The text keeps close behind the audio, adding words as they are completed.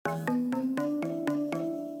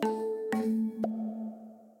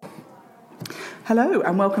Hello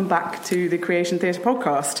and welcome back to the Creation Theatre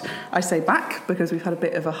podcast. I say back because we've had a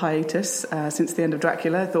bit of a hiatus since the end of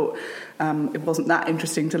Dracula. I thought it wasn't that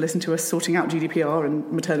interesting to listen to us sorting out GDPR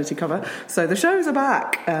and maternity cover. So the shows are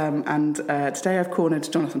back and today I've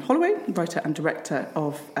cornered Jonathan Holloway, writer and director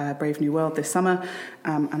of Brave New World this summer,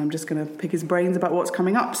 and I'm just going to pick his brains about what's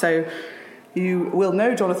coming up. So you will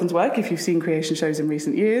know Jonathan's work if you've seen creation shows in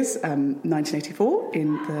recent years. 1984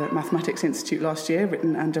 in the Mathematics Institute last year,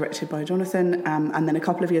 written and directed by Jonathan, and then a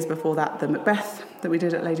couple of years before that, the Macbeth that we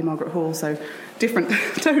did at Lady Margaret Hall. So different,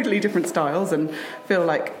 totally different styles, and feel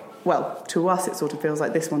like, well, to us it sort of feels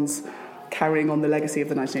like this one's carrying on the legacy of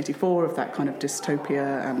the 1984, of that kind of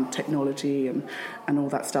dystopia and technology and all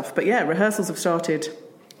that stuff. But yeah, rehearsals have started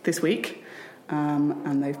this week.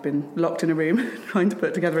 And they've been locked in a room trying to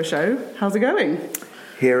put together a show. How's it going?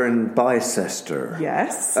 Here in Bicester.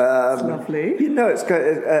 Yes, it's lovely. You know, it's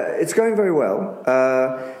going very well.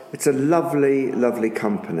 It's a lovely, lovely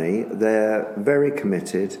company. They're very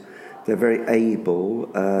committed. They're very able.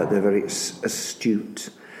 They're very astute.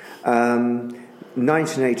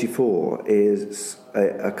 1984 is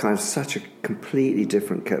a kind of such a completely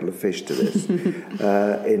different kettle of fish to this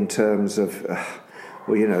in terms of...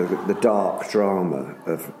 well, you know, the dark drama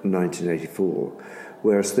of 1984,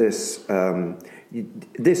 whereas this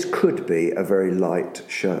could be a very light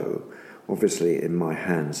show. Obviously, in my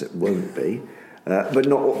hands, it won't be, but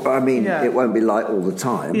not. I mean, It won't be light all the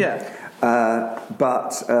time. Yeah.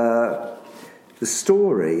 But the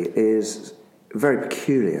story is very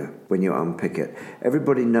peculiar when you unpick it.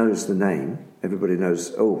 Everybody knows the name. Everybody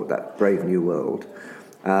knows, that Brave New World.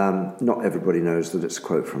 Not everybody knows that it's a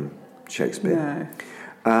quote from Shakespeare. No.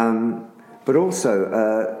 But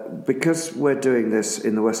also, because we're doing this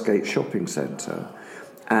in the Westgate Shopping Centre,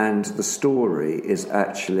 and the story is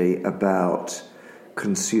actually about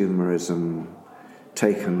consumerism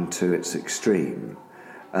taken to its extreme,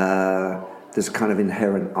 there's kind of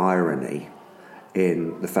inherent irony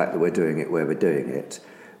in the fact that we're doing it where we're doing it,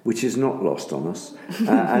 which is not lost on us,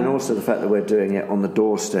 and also the fact that we're doing it on the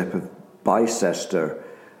doorstep of Bicester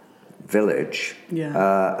Village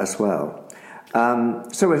as well.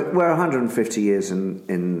 So we're 150 years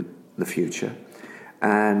in the future,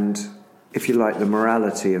 and if you like, the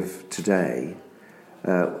morality of today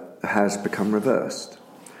has become reversed,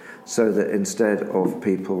 so that instead of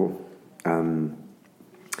people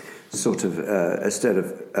instead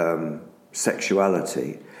of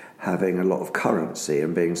sexuality having a lot of currency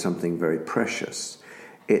and being something very precious,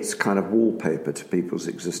 it's kind of wallpaper to people's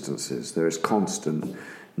existences. There is constant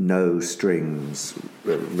no strings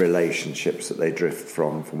relationships that they drift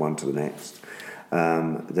from one to the next.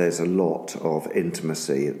 There's a lot of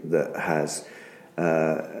intimacy that has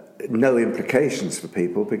no implications for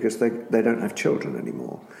people because they don't have children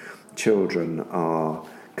anymore. Children are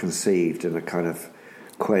conceived in a kind of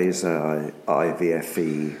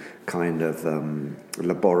quasi-IVF-y kind of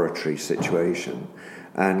laboratory situation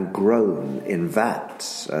and grown in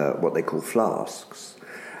vats, what they call flasks.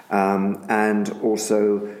 And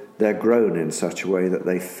also they're grown in such a way that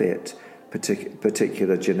they fit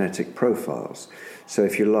particular genetic profiles. So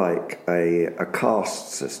if you like, a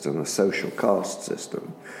caste system, a social caste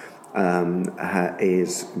system,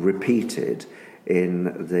 is repeated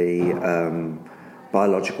in the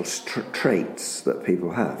biological traits that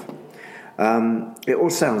people have. It all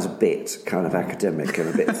sounds a bit kind of academic and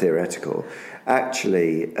a bit theoretical.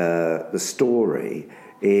 Actually, the story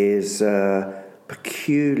is...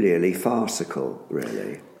 peculiarly farcical,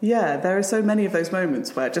 really. Yeah, there are so many of those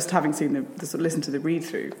moments where, just having seen listened to the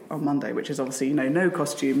read-through on Monday, which is obviously, no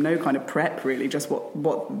costume, no kind of prep, really, just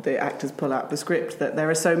what the actors pull out of the script, that there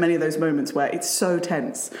are so many of those moments where it's so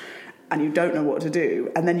tense and you don't know what to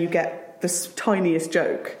do, and then you get the tiniest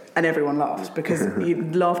joke and everyone laughs, because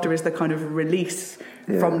laughter is the kind of release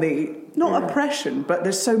from the, not oppression, but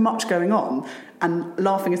there's so much going on, and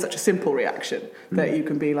laughing is such a simple reaction that you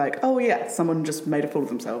can be like, oh yeah, someone just made a fool of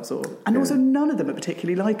themselves, and also none of them are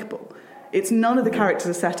particularly likeable. It's none of the characters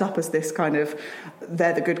are set up as this kind of,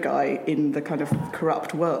 they're the good guy in the kind of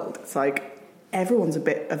corrupt world. It's like everyone's a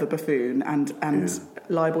bit of a buffoon and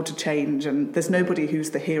liable to change, and there's nobody who's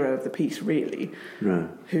the hero of the piece, really,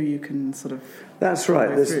 who you can sort of... That's right.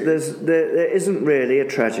 There isn't really a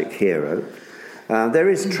tragic hero. There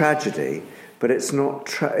is tragedy, but it's not...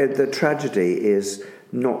 the tragedy is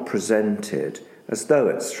not presented as though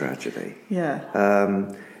it's tragedy. Yeah.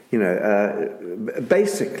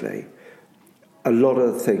 Basically, a lot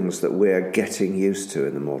of the things that we're getting used to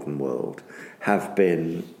in the modern world have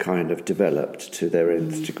been kind of developed to their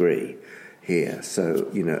nth degree here.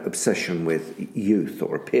 So, obsession with youth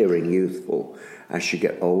or appearing youthful as you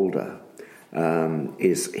get older,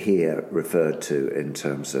 is here referred to in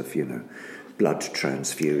terms of, blood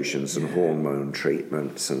transfusions and hormone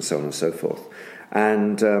treatments and so on and so forth.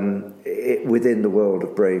 And within the world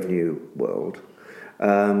of Brave New World,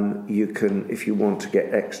 you can, if you want to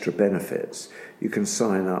get extra benefits, you can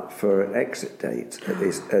sign up for an exit date at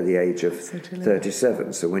the age of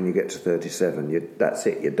 37. So when you get to 37, that's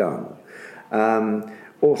it, you're done.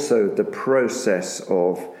 Also, the process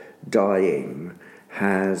of dying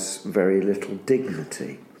has very little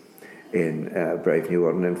dignity in Brave New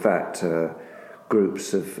World. And in fact,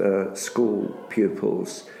 groups of school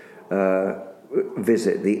pupils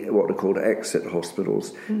visit what are called exit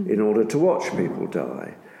hospitals in order to watch people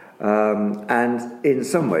die. And in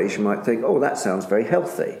some ways you might think, that sounds very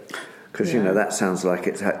healthy, because, that sounds like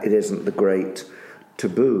it isn't the great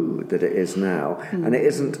taboo that it is now, and it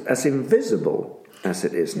isn't as invisible as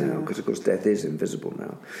it is now, because, of course, death is invisible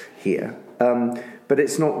now here. But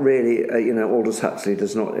it's not really, Aldous Huxley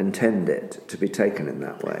does not intend it to be taken in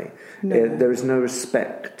that way. No. There is no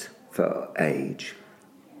respect for age.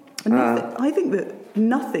 And I think that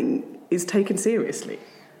nothing is taken seriously.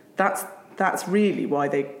 That's really why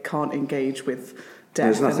they can't engage with death.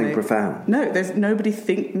 There's nothing profound. No, nobody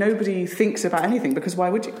thinks about anything, because why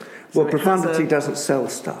would you? So profundity doesn't sell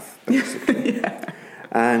stuff, basically. Yeah.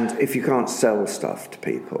 And if you can't sell stuff to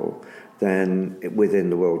people, then within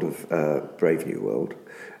the world of Brave New World,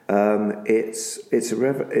 it's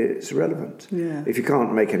irrelevant. Yeah. If you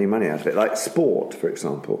can't make any money out of it, like sport, for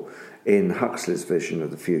example, in Huxley's vision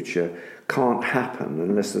of the future, can't happen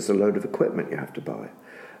unless there's a load of equipment you have to buy.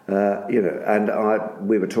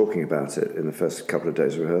 We were talking about it in the first couple of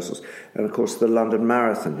days of rehearsals, and of course the London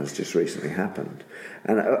Marathon has just recently happened,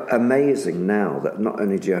 and amazing now that not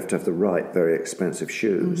only do you have to have the right very expensive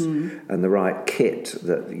shoes and the right kit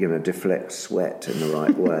that deflects sweat in the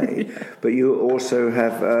right way, but you also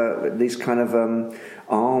have these kind of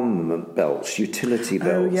armament belts, utility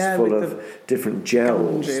belts full of different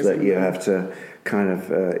gels that you have to kind of,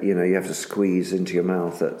 you have to squeeze into your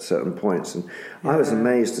mouth at certain points. And I was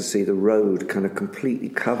amazed to see the road kind of completely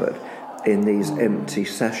covered in these empty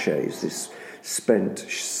sachets, these spent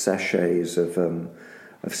sachets of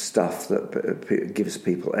stuff that gives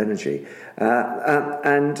people energy.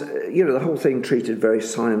 And the whole thing treated very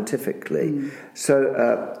scientifically.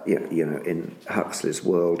 So, in Huxley's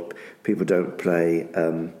world, people don't play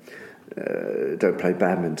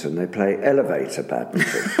badminton, they play elevator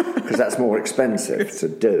badminton, because that's more expensive to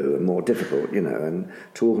do and more difficult, and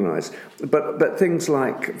to organise. But things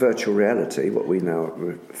like virtual reality, what we now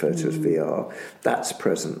refer to as VR, that's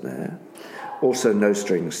present there. Also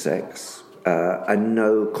no-strings sex, and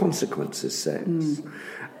no consequences sex.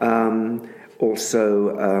 And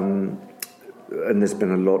there's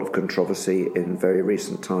been a lot of controversy in very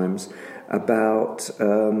recent times about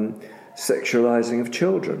sexualizing of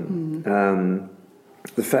children.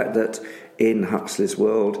 The fact that in Huxley's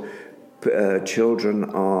world, children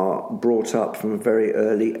are brought up from a very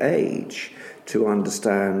early age to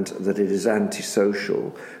understand that it is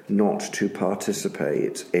antisocial not to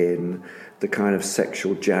participate in the kind of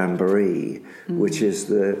sexual jamboree which is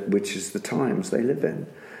the times they live in.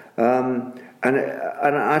 And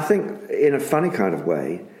I think, in a funny kind of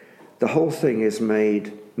way, the whole thing is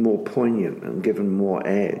made more poignant and given more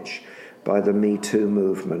edge by the Me Too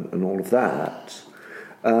movement and all of that,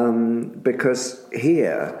 because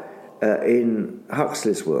here in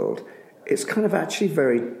Huxley's world, it's kind of actually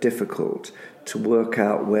very difficult to work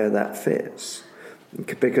out where that fits,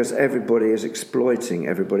 because everybody is exploiting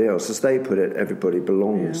everybody else. As they put it, everybody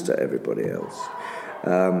belongs to everybody else.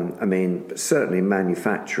 Certainly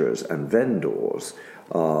manufacturers and vendors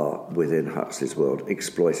are, within Huxley's world,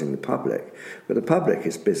 exploiting the public, but the public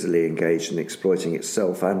is busily engaged in exploiting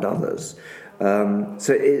itself and others.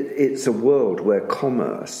 So it's a world where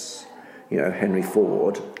commerce, Henry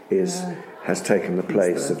Ford has taken the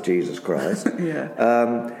place of Jesus Christ,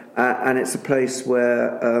 and it's a place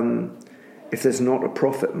where if there's not a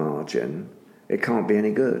profit margin, it can't be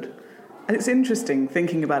any good. And it's interesting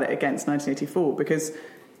thinking about it against 1984, because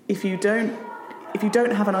if you don't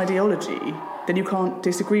have an ideology, then you can't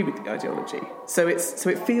disagree with the ideology. So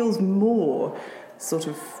it feels more sort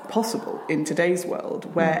of possible in today's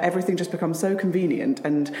world, where everything just becomes so convenient,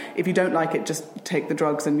 and if you don't like it, just take the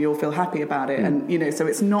drugs and you'll feel happy about it. And so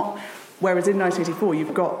it's not. Whereas in 1984,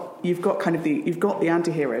 you've got the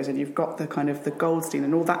anti-heroes, and you've got the kind of the Goldstein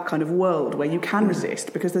and all that kind of world where you can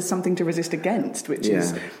resist, because there's something to resist against, which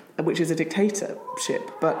is a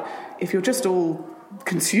dictatorship. But if you're just all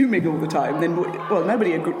consuming all the time, then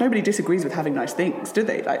nobody disagrees with having nice things, do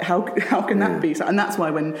they? Like how can that be? And that's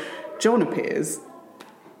why when John appears,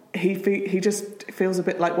 he just feels a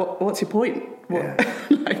bit like, what's your point? Yeah.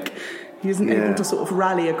 Like, he isn't able to sort of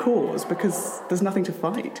rally a cause because there's nothing to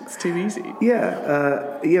fight. It's too easy.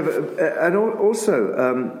 And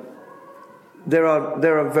also there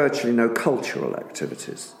are virtually no cultural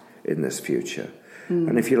activities in this future,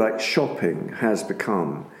 and if you like, shopping has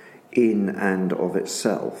become, in and of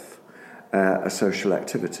itself, a social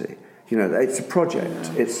activity. You know, it's a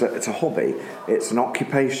project, it's a hobby, it's an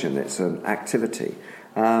occupation, it's an activity,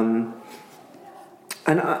 and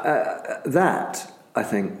that, I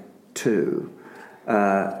think, too,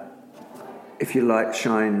 if you like,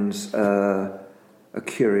 shines a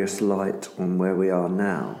curious light on where we are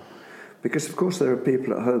now. Because, of course, there are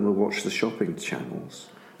people at home who watch the shopping channels,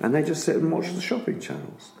 and they just sit and watch the shopping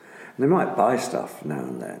channels. And they might buy stuff now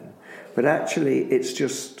and then, but actually it's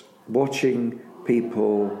just watching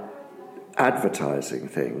people advertising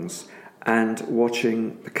things and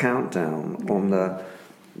watching the countdown on the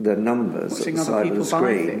numbers watching at the side of the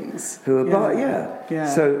screen. Who are buying,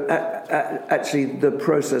 So actually, the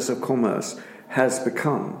process of commerce has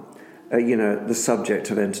become, the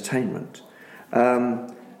subject of entertainment.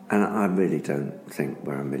 And I really don't think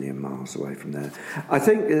we're a million miles away from there. I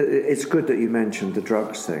think it's good that you mentioned the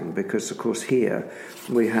drugs thing, because, of course, here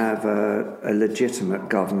we have a legitimate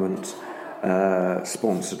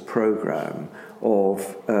government-sponsored programme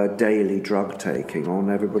of daily drug taking on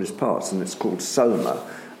everybody's parts, and it's called SOMA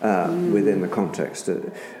within the context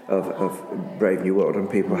of Brave New World, and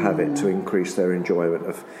people have it to increase their enjoyment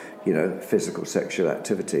of, physical sexual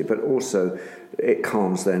activity, but also it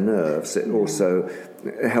calms their nerves. It also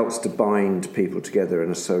helps to bind people together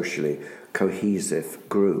in a socially cohesive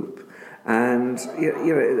group. And,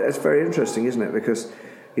 it's very interesting, isn't it? Because,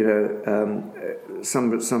 I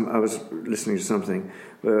was listening to something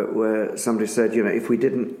where somebody said,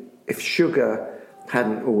 if sugar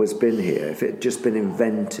hadn't always been here, if it had just been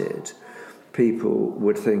invented, people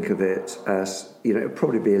would think of it as, it would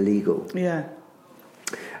probably be illegal. Yeah.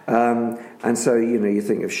 And so, you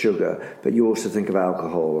think of sugar, but you also think of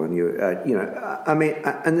alcohol, and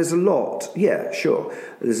and there's a lot,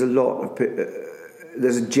 there's a lot of,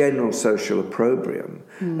 there's a general social opprobrium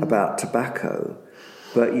about tobacco,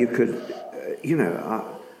 but you could, in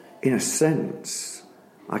a sense,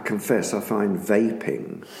 I confess, I find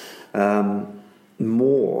vaping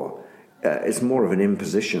it's more of an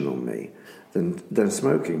imposition on me than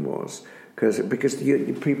smoking was. Because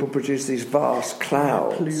people produce these vast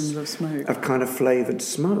clouds plumes of smoke, of kind of flavoured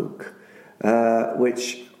smoke,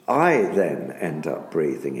 which I then end up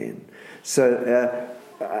breathing in. So,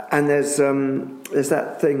 and there's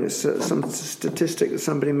that thing, some statistic that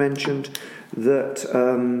somebody mentioned that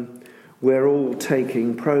we're all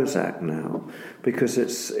taking Prozac now because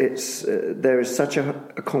there is such a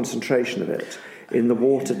concentration of it in the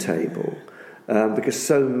water table, because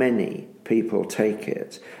so many people take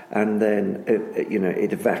it, and then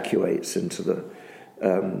it evacuates into the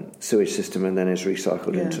sewage system and then is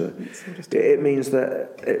recycled into. It means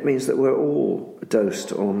that we're all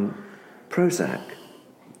dosed on Prozac,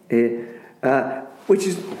 which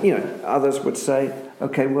is, others would say,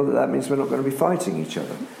 okay, well, that means we're not going to be fighting each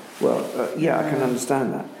other. Well, I can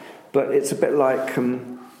understand that, but it's a bit like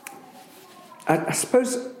I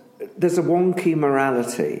suppose there's a wonky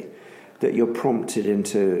morality that you're prompted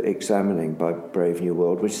into examining by Brave New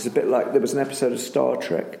World, which is a bit like, there was an episode of Star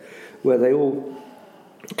Trek where they all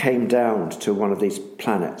came down to one of these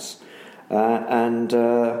planets, and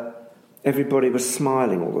everybody was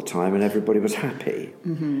smiling all the time and everybody was happy.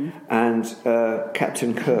 Mm-hmm. And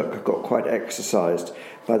Captain Kirk got quite exercised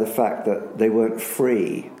by the fact that they weren't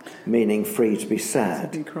free, meaning free to be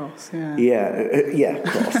sad. To be cross, yeah.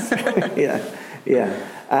 Cross. Yeah.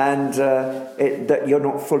 And that you're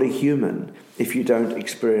not fully human if you don't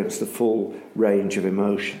experience the full range of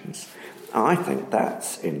emotions. I think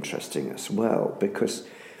that's interesting as well, because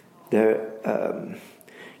there's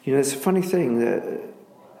a funny thing that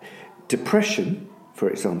depression, for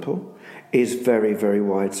example, is very, very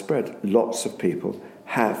widespread. Lots of people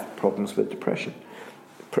have problems with depression.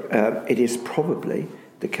 It is probably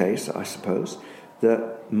the case, I suppose,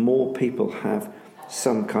 that more people have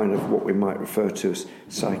some kind of what we might refer to as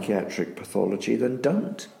psychiatric pathology than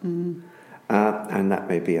don't. Mm. And that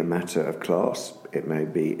may be a matter of class, it may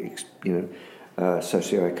be,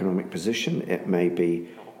 socioeconomic position, it may be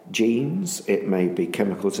genes, it may be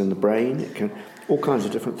chemicals in the brain, it can all kinds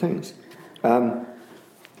of different things. But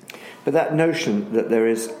that notion that there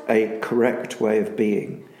is a correct way of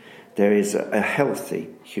being, there is a healthy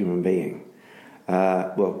human being.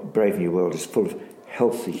 Brave New World is full of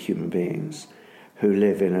healthy human beings who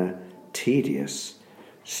live in a tedious,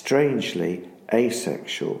 strangely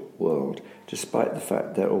asexual world, despite the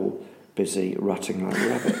fact they're all busy rutting like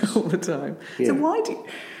rabbits. All the time. Yeah. So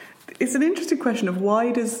it's an interesting question of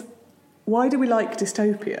why do we like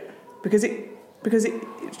dystopia? Because it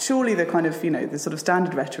surely the kind of, the sort of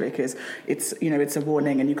standard rhetoric is it's a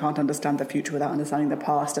warning and you can't understand the future without understanding the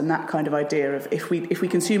past, and that kind of idea of if we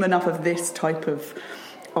consume enough of this type of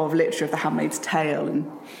literature, of The Handmaid's Tale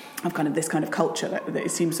and of kind of this kind of culture that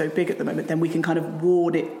it seems so big at the moment, then we can kind of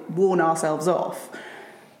warn ourselves off.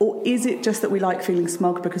 Or is it just that we like feeling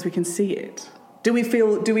smug because we can see it? Do we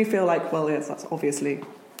feel like, well, yes, that's obviously...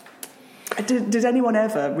 Did anyone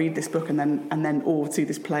ever read this book and then or see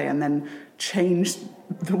this play and then change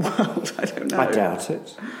the world? I don't know. I doubt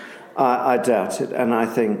it. I doubt it, and I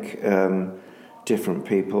think different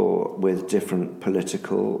people with different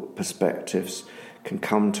political perspectives can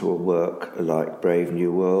come to a work like Brave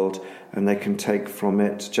New World, and they can take from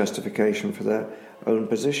it justification for their own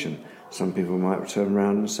position. Some people might turn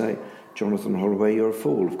around and say, Jonathan Holloway, you're a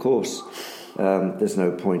fool, of course. There's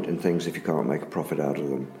no point in things if you can't make a profit out of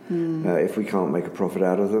them. If we can't make a profit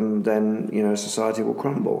out of them, then society will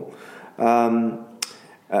crumble.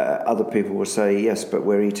 Other people will say, yes, but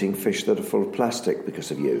we're eating fish that are full of plastic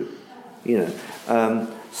because of you.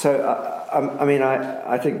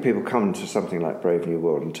 I think people come to something like Brave New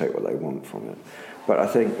World and take what they want from it. But I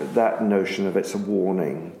think that notion of it's a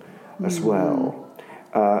warning as well.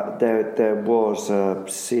 There was a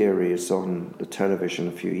series on the television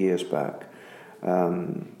a few years back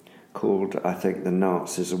called, I think, The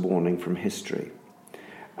Nazis, A Warning from History.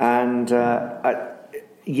 And,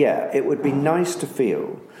 it would be nice to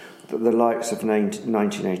feel that the likes of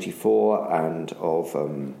 1984 and of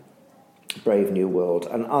Brave New World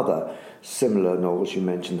and other similar novels, you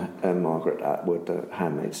mentioned Margaret Atwood, The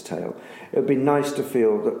Handmaid's Tale, it would be nice to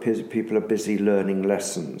feel that people are busy learning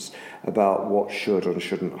lessons about what should and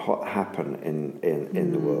shouldn't happen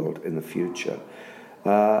in the world in the future.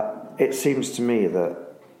 It seems to me that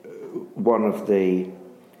one of the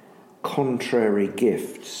contrary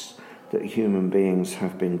gifts that human beings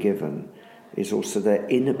have been given is also their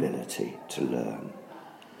inability to learn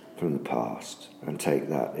from the past and take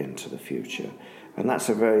that into the future. And that's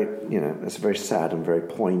a very sad and very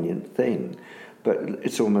poignant thing. But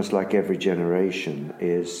it's almost like every generation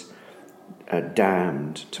is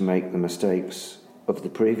damned to make the mistakes of the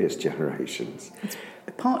previous generations. It's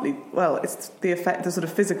the effect, the sort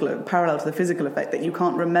of physical, parallel to the physical effect, that you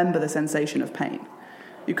can't remember the sensation of pain.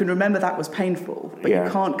 You can remember that was painful, but you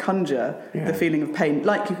can't conjure the feeling of pain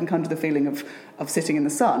like you can conjure the feeling of sitting in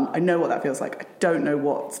the sun. I know what that feels like. I don't know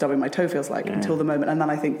what stubbing my toe feels like until the moment, and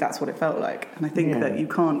then I think that's what it felt like. And I think that you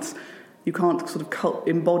can't sort of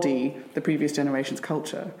embody the previous generation's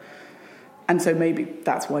culture. And so maybe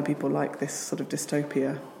that's why people like this sort of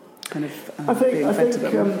dystopia kind of being fed to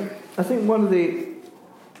them. I think one of the,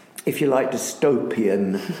 if you like,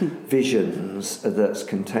 dystopian visions that's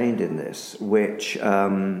contained in this, which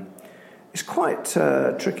is quite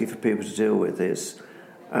tricky for people to deal with, is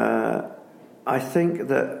I think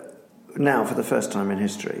that now, for the first time in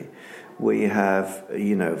history, we have,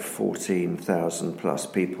 14,000 plus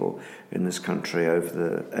people in this country over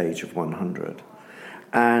the age of 100.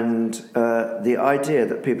 And the idea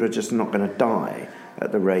that people are just not going to die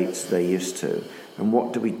at the rates they used to, and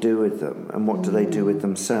what do we do with them, and what do they do with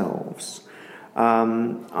themselves?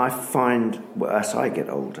 I find, as I get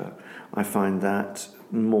older, I find that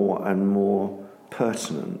more and more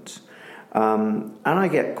pertinent. And I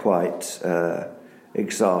get quite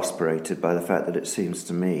exasperated by the fact that it seems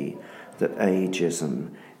to me that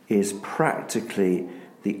ageism is practically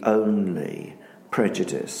the only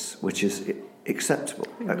prejudice which is acceptable.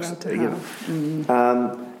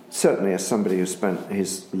 Certainly, as somebody who spent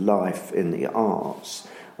his life in the arts,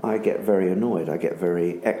 I get very annoyed, I get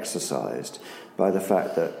very exercised by the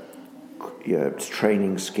fact that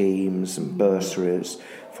training schemes and bursaries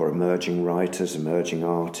for emerging writers, emerging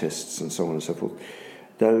artists, and so on and so forth,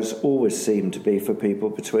 those always seem to be for people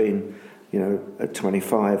between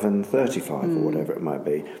 25 and 35 or whatever it might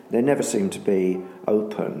be. They never seem to be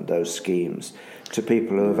open, those schemes, to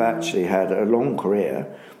people who have actually had a long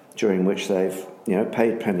career during which they've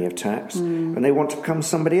paid plenty of tax, and they want to become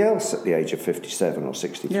somebody else at the age of 57 or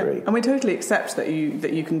 63. Yeah. And we totally accept that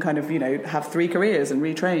you can kind of have 3 careers and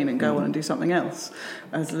retrain and go on and do something else.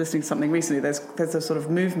 I was listening to something recently. There's a sort of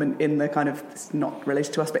movement in the kind of, it's not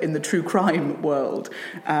related to us, but in the true crime world,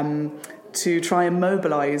 to try and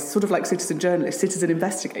mobilise sort of like citizen journalists, citizen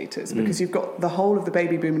investigators, because you've got the whole of the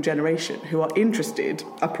baby boom generation who are interested,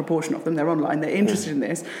 a proportion of them, they're online, they're interested in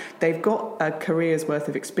this, they've got a career's worth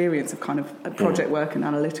of experience of kind of project work and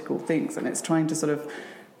analytical things, and it's trying to sort of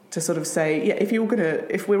to sort of say, yeah, if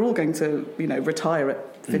we're all going to, retire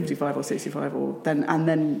at 55 or 65, and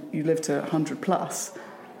then you live to 100 plus,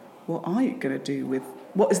 what are you going to do with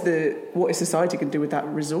what is society going to do with that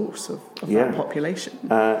resource of that population?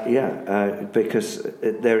 Because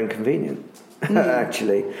they're inconvenient,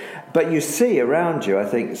 actually. But you see around you, I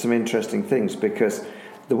think, some interesting things, because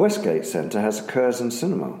the Westgate Centre has a Curzon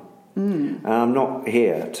cinema. And I'm not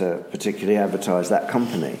here to particularly advertise that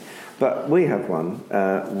company, but we have one,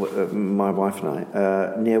 my wife and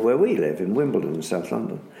I, near where we live in Wimbledon in South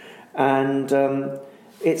London. And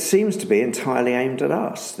it seems to be entirely aimed at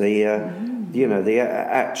us. The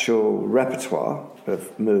actual repertoire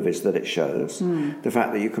of movies that it shows, the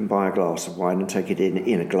fact that you can buy a glass of wine and take it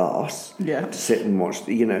in a glass to sit and watch.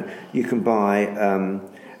 You can buy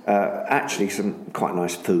actually some quite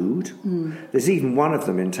nice food. There's even one of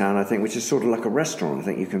them in town, I think, which is sort of like a restaurant. I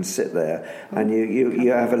think you can sit there and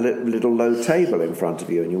you have a little low table in front of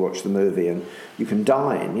you and you watch the movie and you can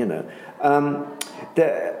dine,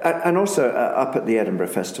 and also up at the Edinburgh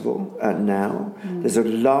Festival now, there's a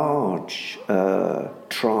large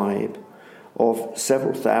tribe of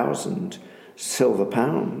several thousand silver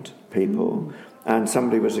pound people. And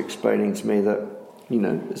somebody was explaining to me that,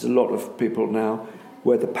 there's a lot of people now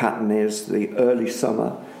where the pattern is the early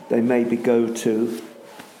summer, they maybe go to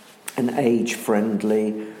an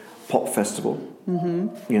age-friendly pop festival,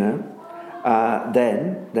 then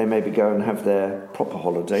they maybe go and have their proper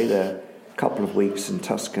holiday, their couple of weeks in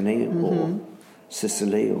Tuscany or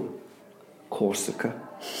Sicily or Corsica,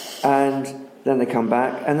 and then they come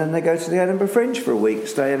back and then they go to the Edinburgh Fringe for a week,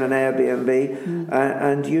 stay in an Airbnb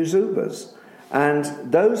and use Ubers. And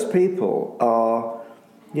those people are,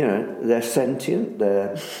 they're sentient,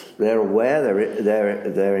 they're aware,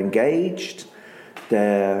 they're engaged,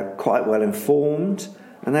 they're quite well informed,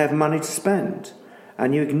 and they have money to spend.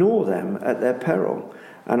 And you ignore them at their peril.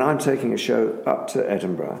 And I'm taking a show up to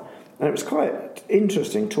Edinburgh, and it was quite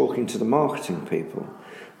interesting talking to the marketing people,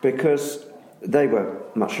 because they were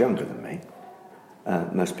much younger than me.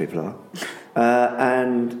 Most people are.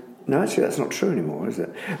 And no, actually, that's not true anymore, is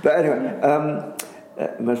it? But anyway,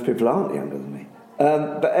 most people aren't younger than me.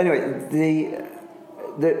 But anyway,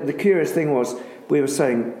 the curious thing was, we were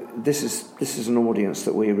saying this is an audience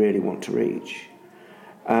that we really want to reach,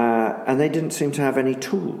 and they didn't seem to have any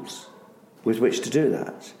tools with which to do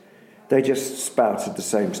that. They just spouted the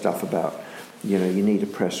same stuff about, you need a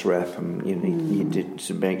press rep, and you need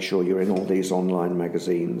to make sure you're in all these online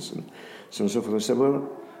magazines and so on and so forth. I said, well,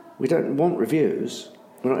 we don't want reviews.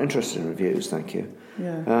 We're not interested in reviews, thank you.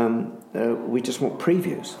 Yeah. We just want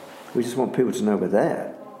previews. We just want people to know we're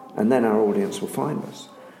there, and then our audience will find us.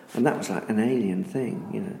 And that was like an alien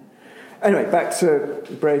thing, Anyway, back to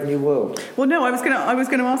Brave New World. Well, no, I was going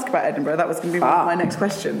to ask about Edinburgh. That was going to be one of my next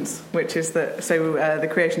questions, which is that the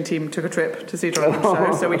creation team took a trip to see Jonathan's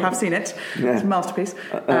show, so we have seen it. Yeah. It's a masterpiece.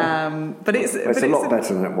 But it's a lot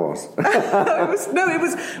better than it was.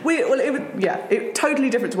 It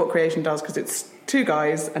totally different to what creation does, because it's two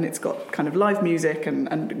guys and it's got kind of live music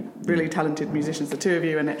and really talented musicians, the two of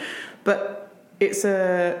you in it. But it's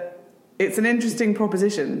an interesting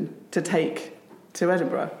proposition to take to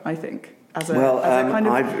Edinburgh, I think, as a kind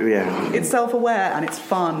of it's self-aware and it's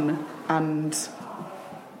fun, and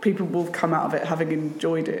people will come out of it having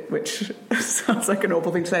enjoyed it, which sounds like an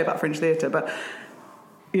awful thing to say about Fringe Theatre, but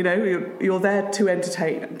you're there to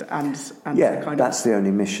entertain and that's the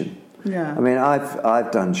only mission. Yeah, I mean,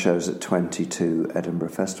 I've done shows at 22 Edinburgh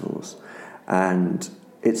festivals, and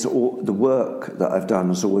it's all the work that I've done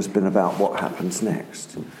has always been about what happens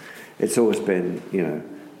next. It's always been,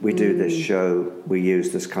 we do this show, we use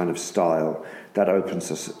this kind of style, that opens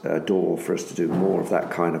us a door for us to do more of that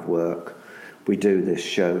kind of work. We do this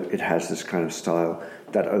show, it has this kind of style,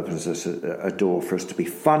 that opens us a door for us to be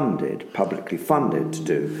funded, publicly funded, to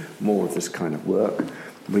do more of this kind of work.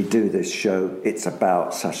 We do this show, it's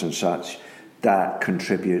about such and such, that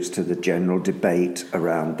contributes to the general debate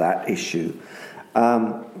around that issue.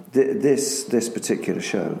 This particular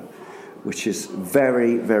show, which is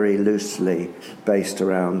very, very loosely based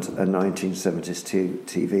around a 1970s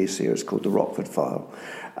TV series called The Rockford File.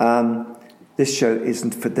 This show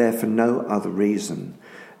isn't there for no other reason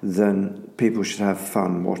than people should have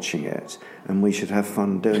fun watching it, and we should have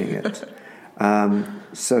fun doing it.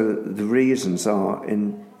 So the reasons are,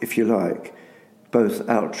 if you like, both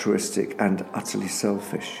altruistic and utterly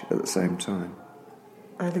selfish at the same time.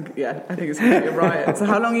 I think it's completely right. So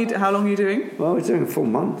how long are you doing? Well, we're doing a full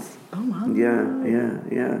month. Oh, wow.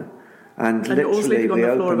 Yeah. And literally, we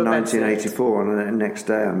opened 1984, and the next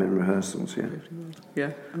day I'm in rehearsals,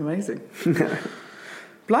 Yeah, amazing.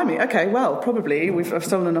 Blimey, okay, well, probably I've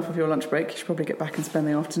stolen enough of your lunch break. You should probably get back and spend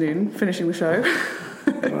the afternoon finishing the show.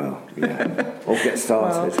 Well, yeah. Or get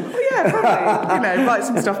started. Probably. Write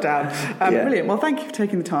some stuff down. Brilliant. Well, thank you for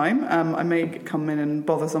taking the time. I may come in and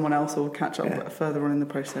bother someone else or catch up further on in the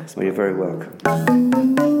process. Well, you're very welcome.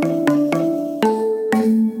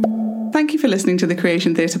 Thank you for listening to the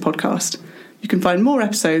Creation Theatre podcast. You can find more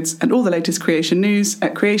episodes and all the latest creation news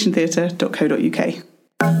at creationtheatre.co.uk.